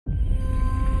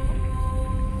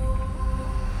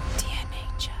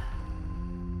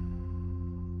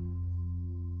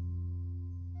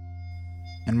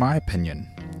In my opinion,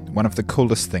 one of the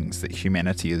coolest things that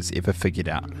humanity has ever figured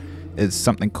out is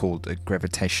something called a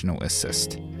gravitational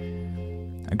assist.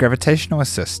 A gravitational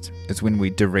assist is when we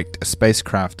direct a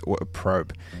spacecraft or a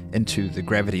probe into the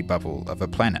gravity bubble of a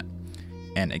planet,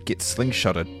 and it gets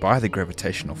slingshotted by the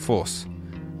gravitational force.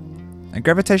 A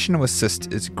gravitational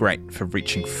assist is great for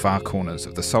reaching far corners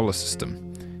of the solar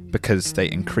system, because they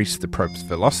increase the probe's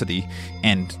velocity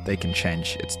and they can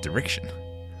change its direction.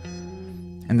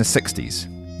 In the 60s,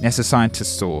 NASA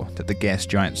scientists saw that the gas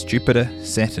giants Jupiter,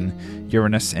 Saturn,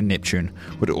 Uranus and Neptune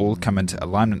would all come into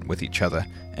alignment with each other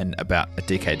in about a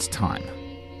decade's time.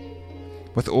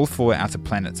 With all four outer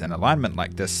planets in alignment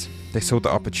like this, they saw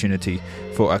the opportunity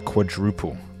for a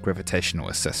quadruple gravitational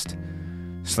assist,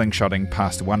 slingshotting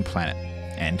past one planet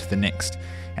and the next,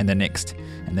 and the next,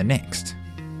 and the next.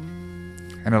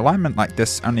 An alignment like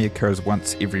this only occurs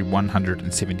once every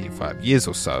 175 years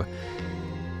or so.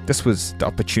 This was the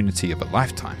opportunity of a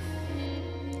lifetime.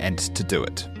 And to do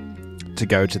it, to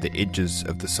go to the edges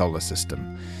of the solar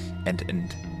system and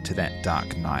into that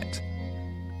dark night,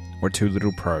 were two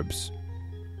little probes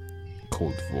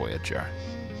called Voyager.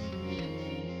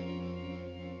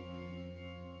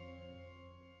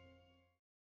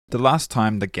 The last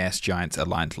time the gas giants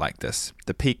aligned like this,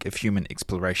 the peak of human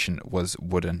exploration was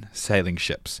wooden sailing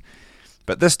ships.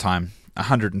 But this time,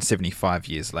 175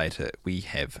 years later, we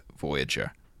have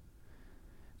Voyager.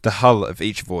 The hull of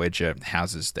each Voyager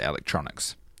houses the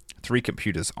electronics, 3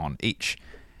 computers on each.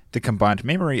 The combined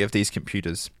memory of these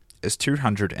computers is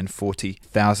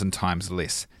 240,000 times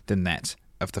less than that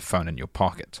of the phone in your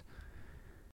pocket.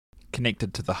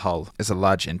 Connected to the hull is a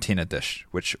large antenna dish,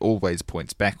 which always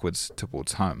points backwards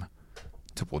towards home,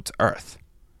 towards Earth.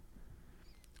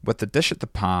 With the dish at the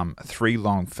palm, 3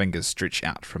 long fingers stretch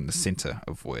out from the center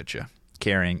of Voyager,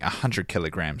 carrying 100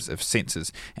 kilograms of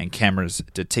sensors and cameras,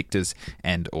 detectors,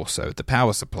 and also the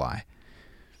power supply.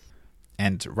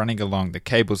 And running along the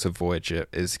cables of Voyager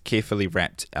is carefully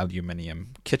wrapped aluminium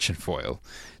kitchen foil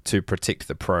to protect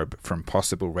the probe from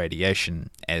possible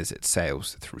radiation as it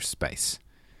sails through space.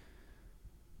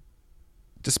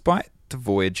 Despite the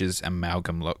Voyager's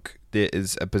amalgam look, there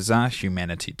is a bizarre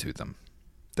humanity to them.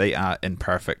 They are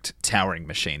imperfect, towering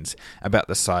machines about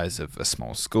the size of a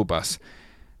small school bus,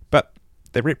 but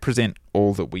they represent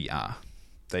all that we are.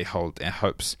 They hold our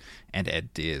hopes and our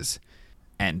dares,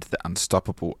 and the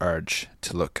unstoppable urge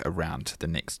to look around the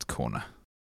next corner.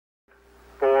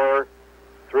 4,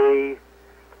 3,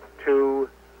 2,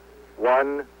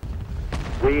 1.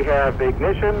 We have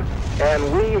ignition, and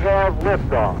we have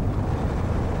liftoff.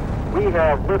 We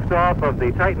have liftoff of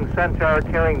the Titan Centaur,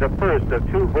 carrying the first of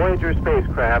 2 Voyager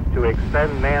spacecraft to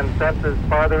extend man's senses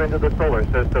farther into the solar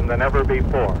system than ever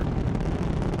before.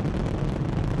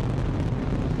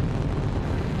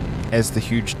 As the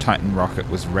huge Titan rocket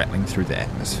was rattling through the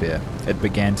atmosphere, it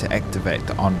began to activate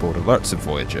the onboard alerts of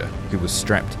Voyager, who was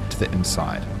strapped to the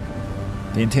inside.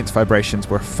 The intense vibrations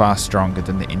were far stronger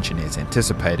than the engineers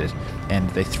anticipated, and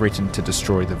they threatened to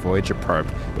destroy the Voyager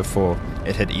probe before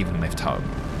it had even left home.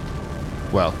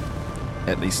 Well,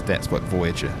 at least that's what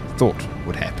Voyager thought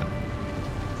would happen.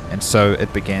 And so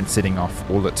it began setting off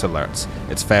all its alerts,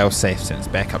 its fail-safes and its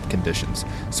backup conditions,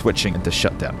 switching into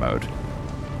shutdown mode.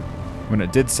 When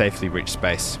it did safely reach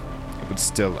space, it was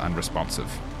still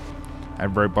unresponsive. A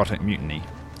robotic mutiny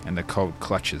in the cold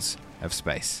clutches of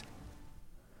space.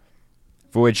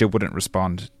 Voyager wouldn't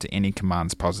respond to any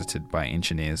commands posited by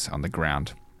engineers on the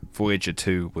ground. Voyager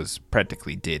 2 was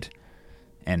practically dead,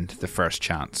 and the first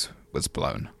chance was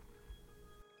blown.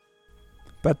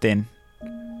 But then,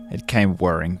 it came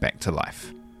whirring back to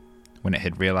life, when it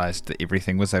had realized that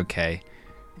everything was okay,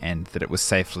 and that it was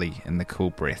safely in the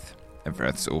cool breath of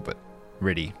Earth's orbit,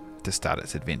 ready to start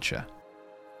its adventure.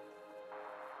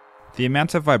 The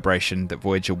amount of vibration that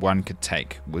Voyager 1 could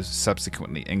take was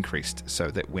subsequently increased so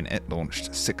that when it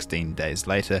launched 16 days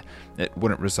later, it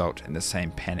wouldn't result in the same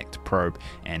panicked probe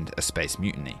and a space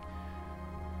mutiny.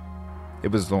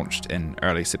 It was launched in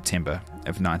early September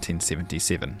of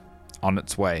 1977, on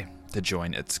its way to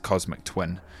join its cosmic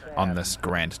twin on this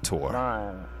grand tour.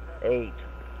 9, 8,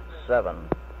 7,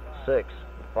 6,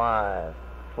 5,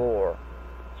 4,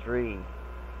 3,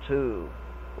 2,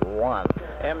 1.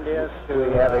 MDS,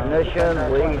 we have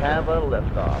ignition, we have a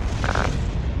liftoff.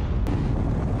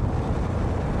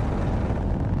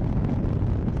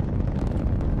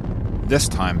 This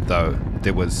time, though,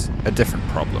 there was a different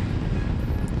problem.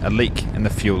 A leak in the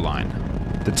fuel line.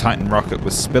 The Titan rocket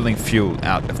was spilling fuel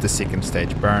out of the second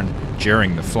stage burn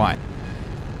during the flight.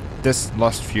 This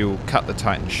lost fuel cut the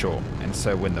Titan short, and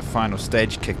so when the final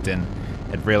stage kicked in,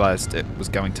 it realized it was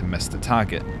going to miss the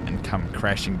target and come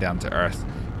crashing down to Earth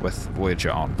with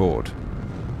Voyager on board.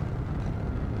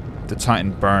 The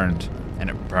Titan burned, and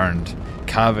it burned,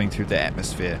 carving through the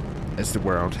atmosphere as the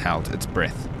world held its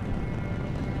breath.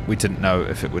 We didn't know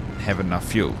if it would have enough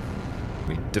fuel.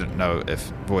 We didn't know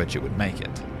if Voyager would make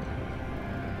it.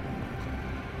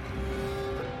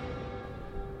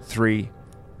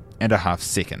 3.5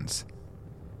 seconds.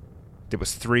 There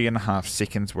was 3.5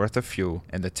 seconds worth of fuel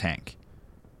in the tank.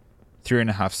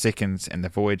 3.5 seconds in the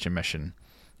Voyager mission,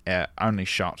 our only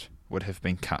shot would have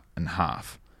been cut in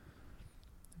half.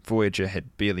 Voyager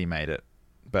had barely made it,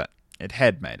 but it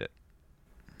had made it.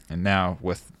 And now,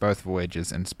 with both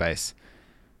Voyagers in space,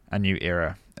 a new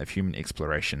era of human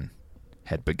exploration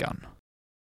had begun.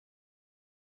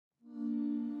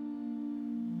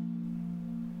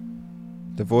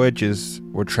 The Voyagers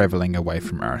were travelling away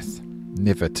from Earth,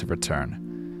 never to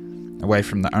return, away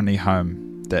from the only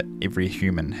home that every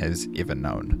human has ever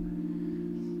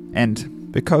known.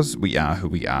 And because we are who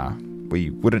we are, we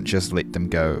wouldn't just let them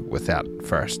go without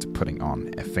first putting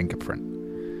on a fingerprint.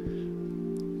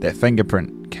 That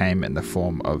fingerprint came in the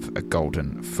form of a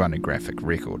golden phonographic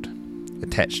record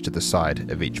attached to the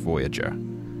side of each Voyager.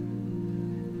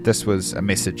 This was a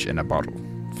message in a bottle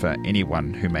for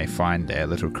anyone who may find our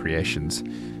little creations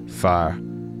far,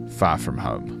 far from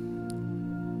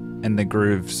home. In the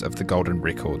grooves of the golden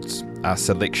records are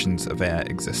selections of our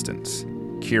existence,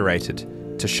 curated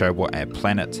to show what our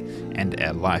planet and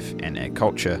our life and our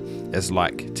culture is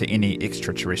like to any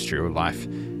extraterrestrial life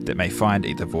that may find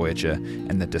either Voyager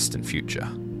in the distant future.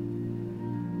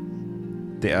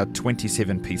 There are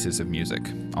 27 pieces of music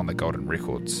on the golden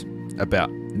records, about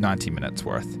 90 minutes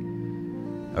worth.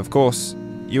 Of course,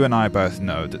 you and I both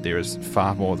know that there is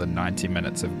far more than 90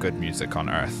 minutes of good music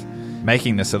on Earth,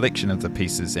 making the selection of the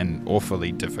pieces an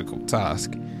awfully difficult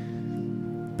task.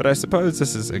 But I suppose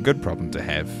this is a good problem to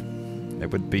have. It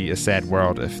would be a sad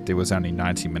world if there was only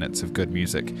 90 minutes of good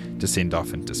music to send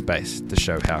off into space to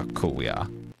show how cool we are.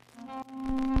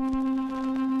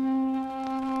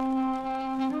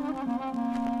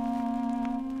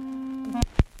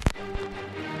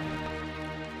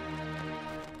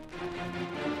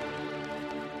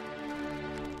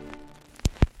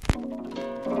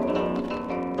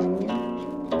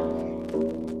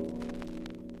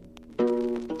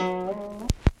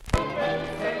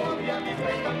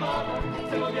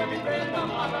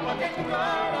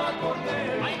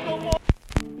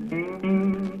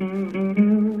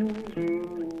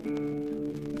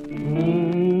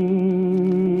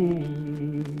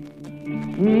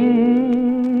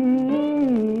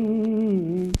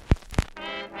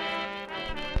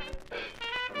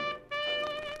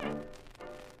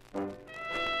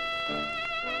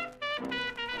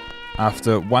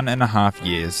 After 1.5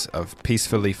 years of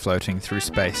peacefully floating through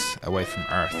space away from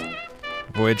Earth,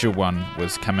 Voyager 1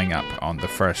 was coming up on the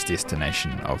first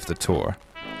destination of the tour,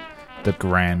 the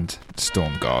grand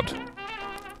storm god,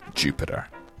 Jupiter.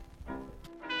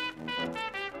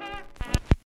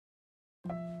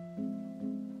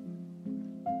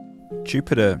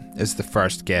 Jupiter is the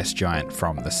first gas giant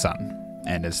from the Sun,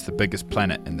 and is the biggest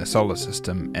planet in the solar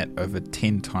system at over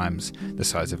 10 times the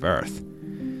size of Earth.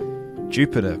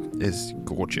 Jupiter is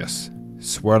gorgeous,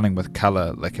 swirling with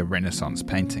colour like a Renaissance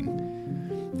painting.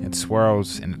 It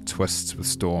swirls and it twists with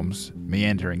storms,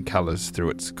 meandering colours through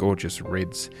its gorgeous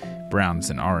reds, browns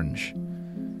and orange.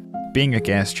 Being a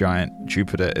gas giant,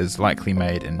 Jupiter is likely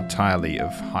made entirely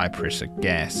of high-pressure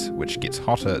gas, which gets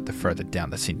hotter the further down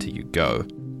the centre you go.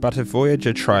 But if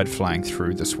Voyager tried flying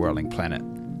through the swirling planet,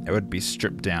 it would be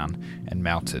stripped down and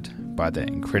melted by the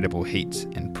incredible heat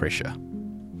and pressure.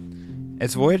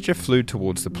 As Voyager flew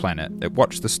towards the planet, it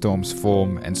watched the storms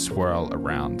form and swirl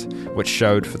around, which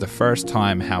showed for the first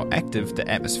time how active the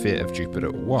atmosphere of Jupiter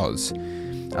was.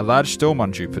 A large storm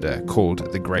on Jupiter,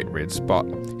 called the Great Red Spot,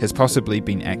 has possibly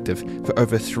been active for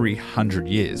over 300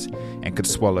 years and could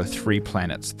swallow 3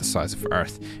 planets the size of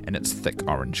Earth in its thick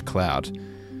orange cloud.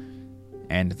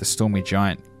 And the stormy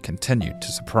giant continued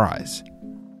to surprise.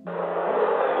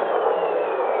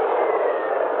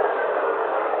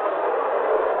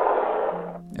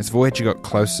 As Voyager got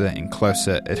closer and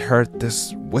closer, it heard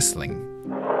this whistling.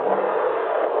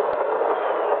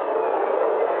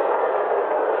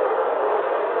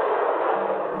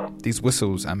 These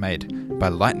whistles are made by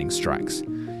lightning strikes.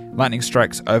 Lightning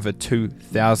strikes over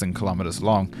 2,000 kilometres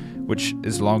long, which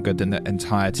is longer than the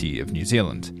entirety of New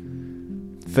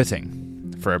Zealand.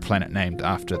 Fitting for a planet named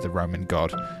after the Roman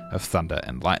god of thunder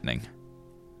and lightning.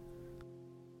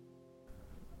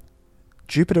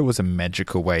 Jupiter was a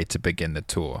magical way to begin the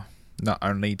tour. Not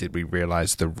only did we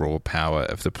realise the raw power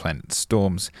of the planet's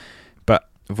storms, but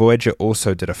Voyager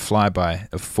also did a flyby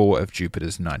of 4 of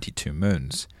Jupiter's 92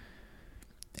 moons.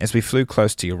 As we flew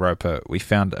close to Europa, we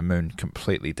found a moon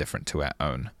completely different to our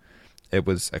own. It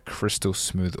was a crystal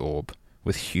smooth orb,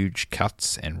 with huge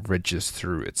cuts and ridges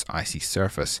through its icy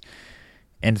surface,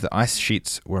 and the ice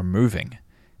sheets were moving,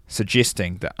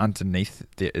 suggesting that underneath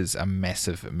there is a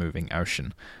massive moving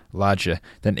ocean, larger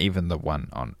than even the one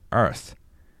on Earth.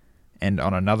 And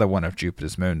on another one of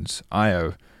Jupiter's moons,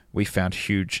 Io, we found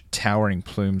huge towering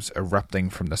plumes erupting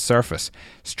from the surface,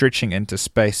 stretching into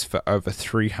space for over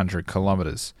 300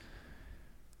 kilometers.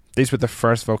 These were the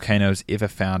first volcanoes ever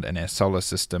found in our solar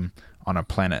system on a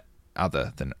planet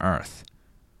other than Earth.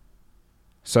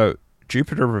 So,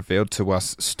 Jupiter revealed to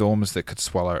us storms that could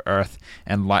swallow Earth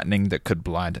and lightning that could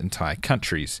blind entire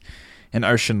countries, an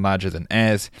ocean larger than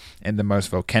ours, and the most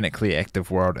volcanically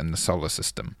active world in the solar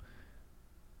system.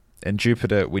 In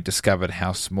Jupiter, we discovered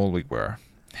how small we were,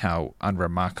 how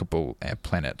unremarkable our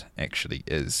planet actually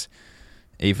is,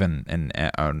 even in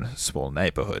our own small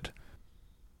neighborhood.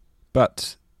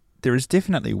 But there is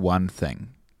definitely one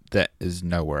thing that is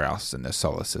nowhere else in the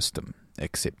solar system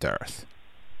except Earth.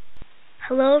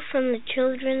 Hello from the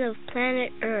children of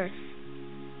planet Earth.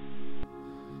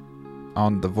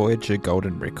 On the Voyager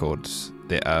Golden Records,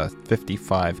 there are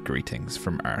 55 greetings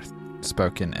from Earth,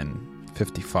 spoken in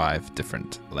 55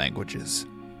 different languages.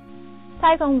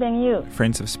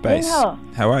 Friends of space,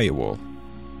 how are you all?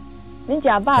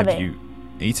 Have you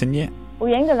eaten yet?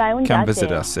 Come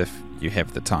visit us if you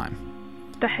have the time.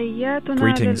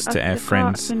 Greetings to our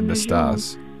friends in the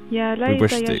stars. We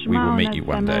wish that we will meet you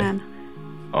one day.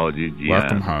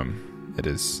 Welcome home. It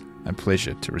is a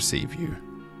pleasure to receive you.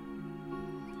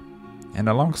 And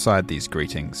alongside these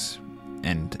greetings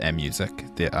and our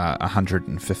music, there are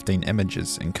 115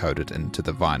 images encoded into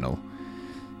the vinyl.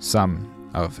 Some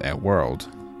of our world,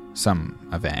 some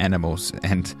of our animals,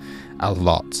 and a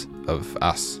lot of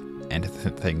us and the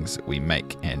things we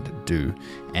make and do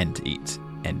and eat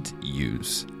and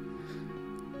use.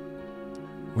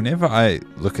 Whenever I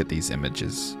look at these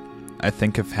images, I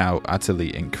think of how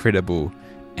utterly incredible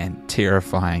and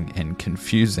terrifying and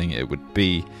confusing it would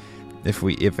be if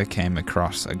we ever came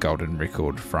across a golden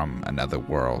record from another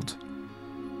world.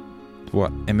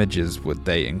 What images would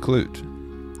they include?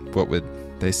 What would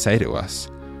they say to us?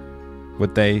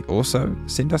 Would they also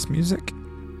send us music?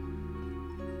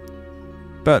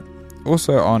 But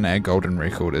also on our golden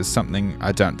record is something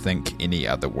I don't think any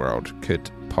other world could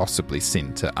possibly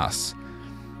send to us.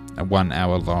 A 1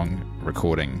 hour long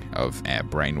recording of our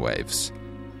brainwaves.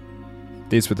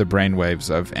 These were the brainwaves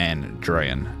of Anne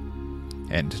Druyan,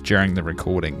 and during the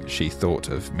recording she thought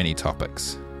of many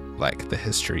topics, like the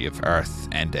history of Earth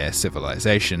and our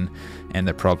civilization and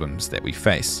the problems that we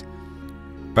face.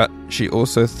 But she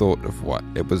also thought of what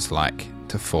it was like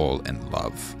to fall in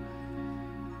love.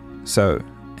 So,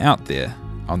 out there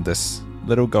on this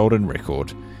little golden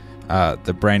record are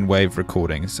the brainwave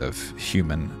recordings of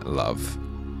human love.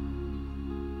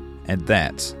 And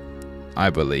that,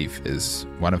 I believe, is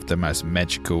one of the most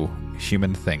magical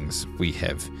human things we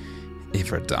have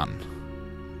ever done.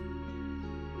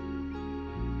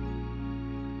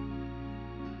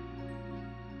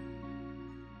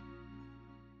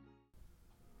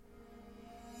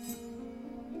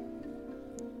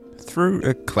 Through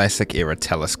a classic-era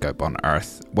telescope on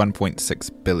Earth,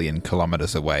 1.6 billion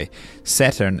kilometers away,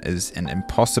 Saturn is an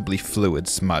impossibly fluid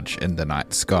smudge in the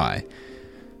night sky.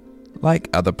 Like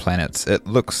other planets, it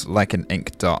looks like an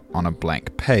ink dot on a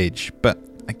blank page, but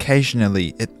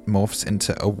occasionally it morphs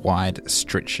into a wide,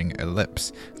 stretching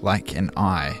ellipse, like an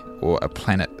eye or a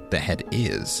planet that had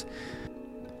ears.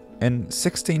 In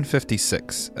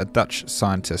 1656, a Dutch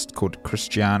scientist called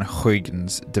Christian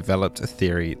Huygens developed a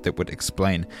theory that would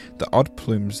explain the odd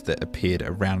plumes that appeared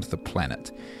around the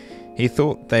planet. He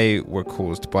thought they were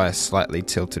caused by a slightly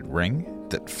tilted ring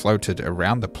that floated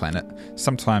around the planet,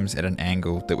 sometimes at an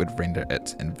angle that would render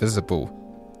it invisible.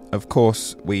 Of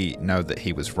course, we know that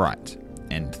he was right,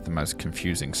 and the most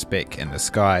confusing speck in the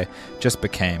sky just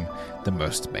became the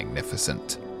most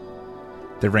magnificent.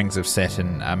 The rings of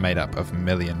Saturn are made up of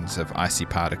millions of icy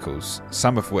particles,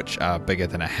 some of which are bigger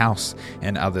than a house,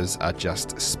 and others are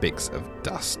just specks of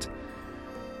dust.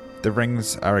 The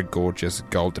rings are a gorgeous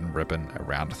golden ribbon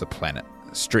around the planet,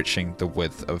 stretching the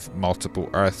width of multiple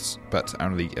Earths, but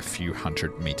only a few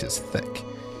hundred meters thick.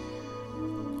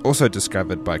 Also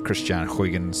discovered by Christian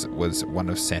Huygens was one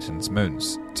of Saturn's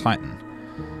moons, Titan.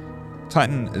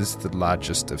 Titan is the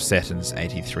largest of Saturn's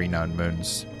 83 known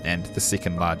moons, and the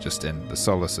second largest in the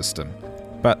solar system.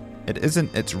 But it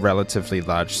isn't its relatively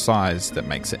large size that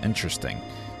makes it interesting,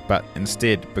 but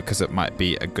instead because it might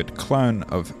be a good clone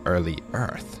of early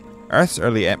Earth. Earth's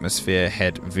early atmosphere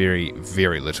had very,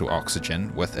 very little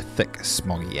oxygen with a thick,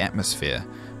 smoggy atmosphere,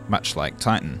 much like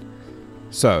Titan.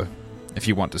 So, if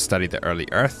you want to study the early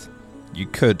Earth, you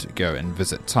could go and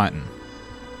visit Titan.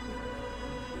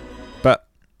 But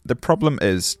the problem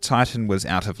is Titan was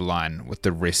out of line with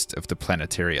the rest of the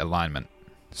planetary alignment.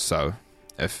 So,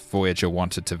 if Voyager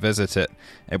wanted to visit it,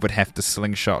 it would have to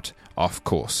slingshot off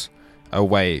course,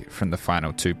 away from the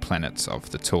final 2 planets of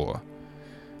the tour.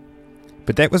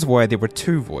 But that was why there were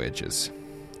 2 Voyagers.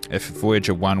 If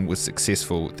Voyager 1 was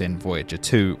successful, then Voyager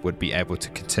 2 would be able to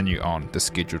continue on the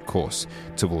scheduled course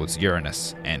towards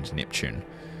Uranus and Neptune.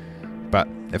 But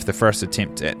if the first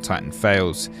attempt at Titan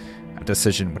fails, a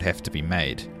decision would have to be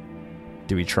made.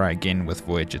 Do we try again with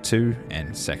Voyager 2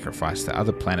 and sacrifice the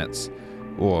other planets,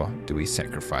 or do we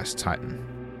sacrifice Titan?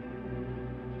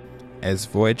 As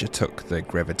Voyager took the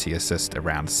gravity assist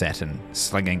around Saturn,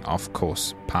 slinging off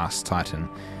course past Titan,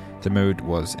 the mood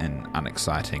was an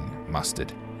unexciting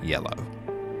mustard yellow.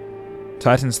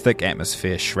 Titan's thick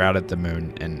atmosphere shrouded the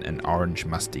moon in an orange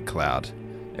musty cloud.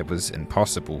 It was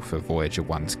impossible for Voyager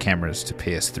 1's cameras to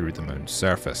pierce through the moon's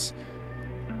surface.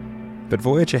 But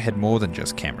Voyager had more than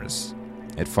just cameras.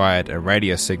 It fired a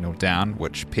radio signal down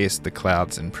which pierced the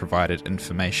clouds and provided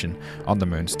information on the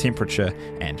moon's temperature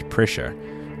and pressure,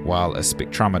 while a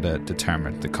spectrometer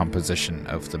determined the composition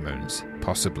of the moon's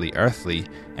possibly earthly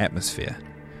atmosphere.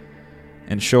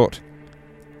 In short,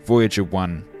 Voyager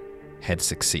 1 had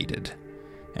succeeded,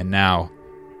 and now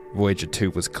Voyager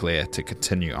 2 was clear to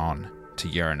continue on to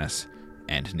Uranus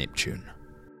and Neptune.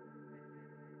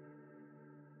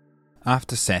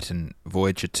 After Saturn,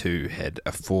 Voyager 2 had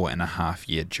a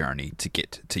 4.5-year journey to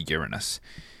get to Uranus.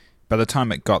 By the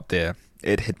time it got there,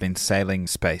 it had been sailing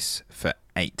space for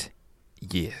 8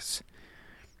 years.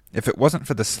 If it wasn't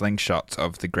for the slingshots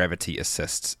of the gravity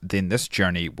assists, then this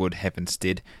journey would have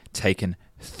instead taken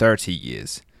 30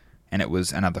 years, and it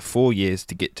was another 4 years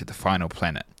to get to the final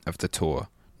planet of the tour,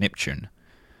 Neptune.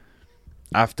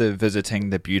 After visiting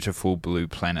the beautiful blue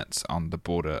planets on the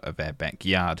border of our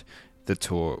backyard, the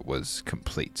tour was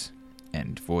complete,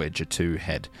 and Voyager 2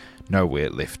 had nowhere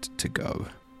left to go.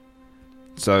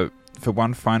 So, for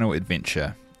one final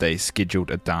adventure, they scheduled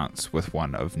a dance with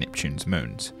one of Neptune's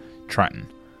moons, Triton.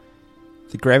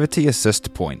 The gravity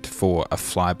assist point for a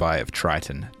flyby of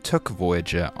Triton took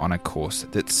Voyager on a course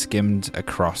that skimmed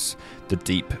across the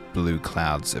deep blue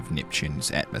clouds of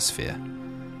Neptune's atmosphere.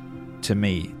 To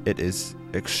me, it is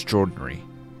extraordinary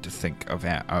to think of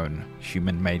our own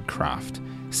human-made craft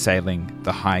sailing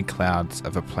the high clouds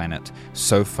of a planet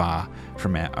so far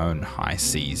from our own high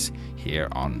seas here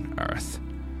on Earth.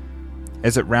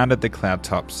 As it rounded the cloud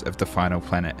tops of the final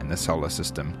planet in the solar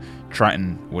system,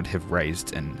 Triton would have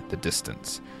raised in the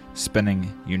distance,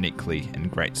 spinning uniquely in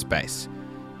great space,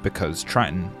 because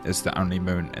Triton is the only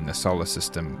moon in the solar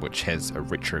system which has a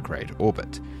retrograde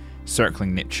orbit,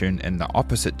 circling Neptune in the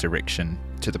opposite direction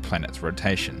to the planet's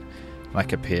rotation,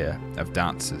 like a pair of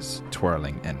dancers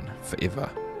twirling in forever.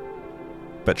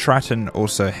 But Triton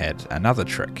also had another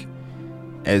trick.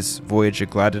 As Voyager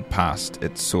glided past,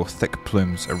 it saw thick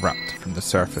plumes erupt from the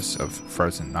surface of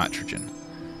frozen nitrogen.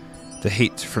 The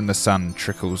heat from the sun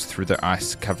trickles through the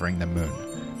ice covering the moon,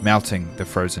 melting the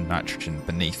frozen nitrogen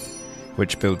beneath,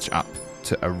 which builds up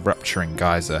to a rupturing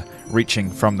geyser,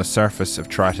 reaching from the surface of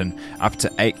Triton up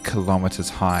to 8 kilometers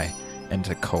high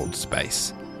into cold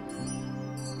space.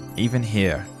 Even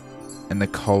here, in the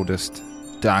coldest,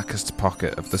 darkest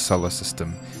pocket of the solar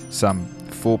system, some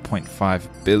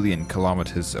 4.5 billion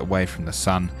kilometers away from the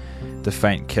sun, the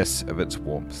faint kiss of its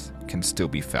warmth can still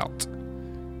be felt.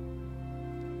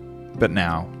 But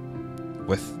now,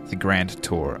 with the grand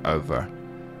tour over,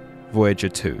 Voyager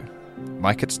 2,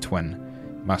 like its twin,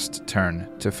 must turn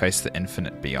to face the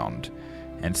infinite beyond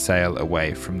and sail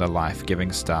away from the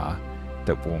life-giving star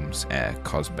that warms our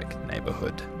cosmic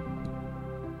neighborhood.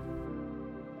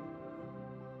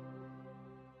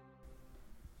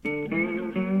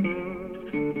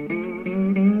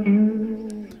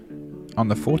 On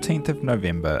the 14th of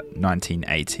November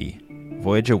 1980,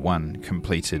 Voyager 1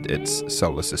 completed its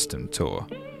solar system tour.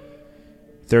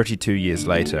 32 years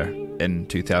later, in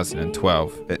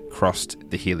 2012, it crossed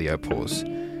the heliopause,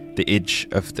 the edge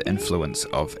of the influence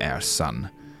of our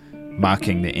Sun,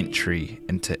 marking the entry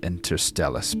into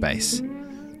interstellar space,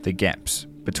 the gaps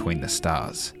between the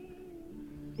stars.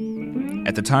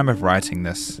 At the time of writing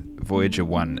this, Voyager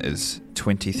 1 is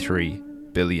 23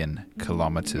 billion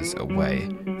kilometers away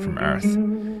from Earth,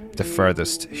 the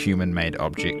furthest human-made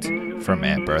object from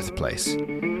our birthplace.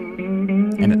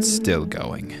 And it's still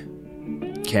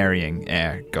going, carrying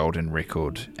our golden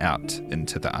record out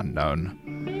into the unknown.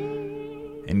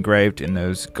 Engraved in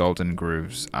those golden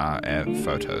grooves are our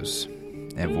photos,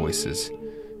 our voices,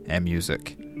 our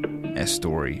music, our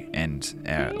story and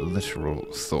our literal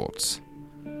thoughts.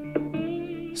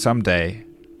 Someday,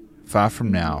 far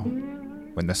from now,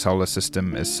 when the solar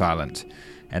system is silent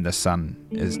and the sun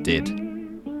is dead,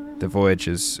 the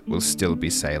voyagers will still be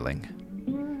sailing.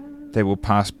 They will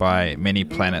pass by many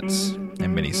planets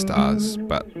and many stars,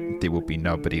 but there will be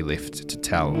nobody left to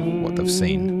tell what they've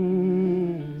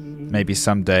seen. Maybe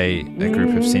someday a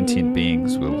group of sentient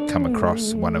beings will come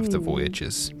across one of the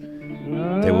voyagers.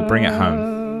 They will bring it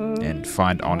home and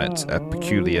find on it a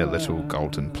peculiar little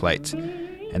golden plate,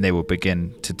 and they will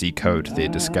begin to decode their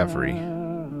discovery,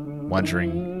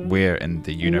 wondering where in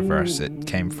the universe it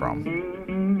came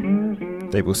from.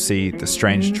 They will see the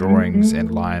strange drawings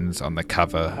and lines on the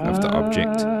cover of the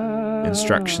object,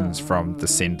 instructions from the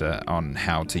sender on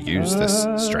how to use this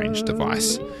strange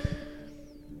device.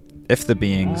 If the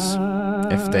beings,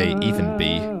 if they even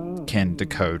be, can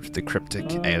decode the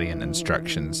cryptic alien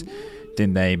instructions,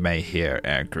 then they may hear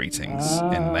our greetings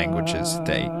in languages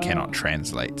they cannot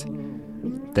translate.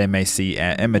 They may see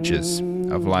our images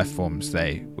of life forms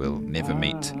they will never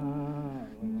meet.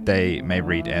 They may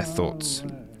read our thoughts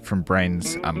from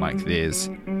brains unlike theirs,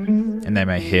 and they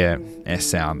may hear our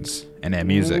sounds and our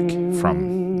music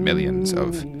from millions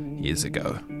of years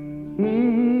ago.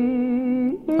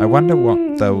 I wonder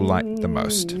what they'll like the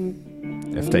most,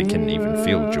 if they can even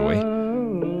feel joy.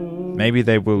 Maybe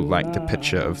they will like the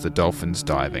picture of the dolphins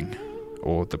diving,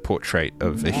 or the portrait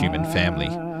of a human family.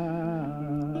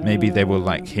 Maybe they will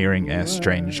like hearing our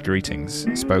strange greetings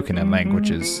spoken in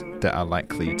languages that are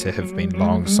likely to have been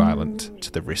long silent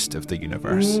to the rest of the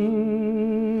universe.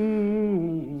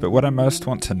 But what I most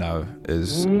want to know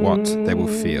is what they will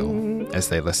feel as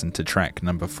they listen to track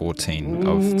number 14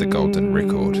 of The Golden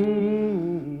Record.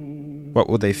 What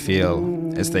will they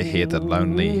feel as they hear the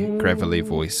lonely, gravelly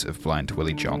voice of Blind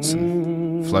Willie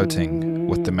Johnson, floating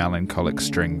with the melancholic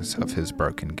strings of his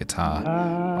broken guitar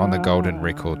on the Golden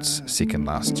Record's second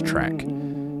last track?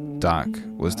 Dark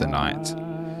was the night,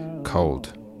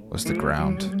 cold was the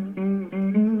ground.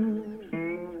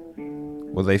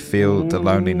 Will they feel the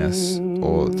loneliness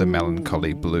or the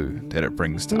melancholy blue that it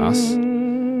brings to us?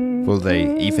 Will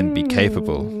they even be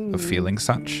capable of feeling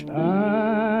such?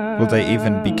 Will they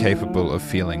even be capable of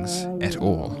feelings at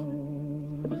all?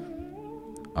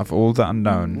 Of all the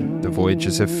unknown the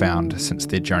voyagers have found since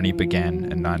their journey began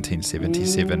in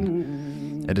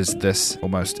 1977, it is this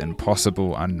almost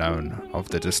impossible unknown of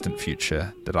the distant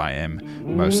future that I am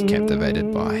most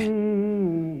captivated by,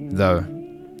 though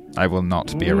I will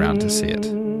not be around to see it.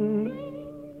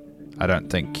 I don't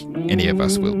think any of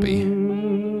us will be.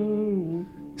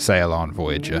 Sail on,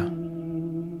 Voyager.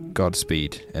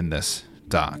 Godspeed in this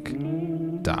dark,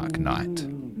 dark night.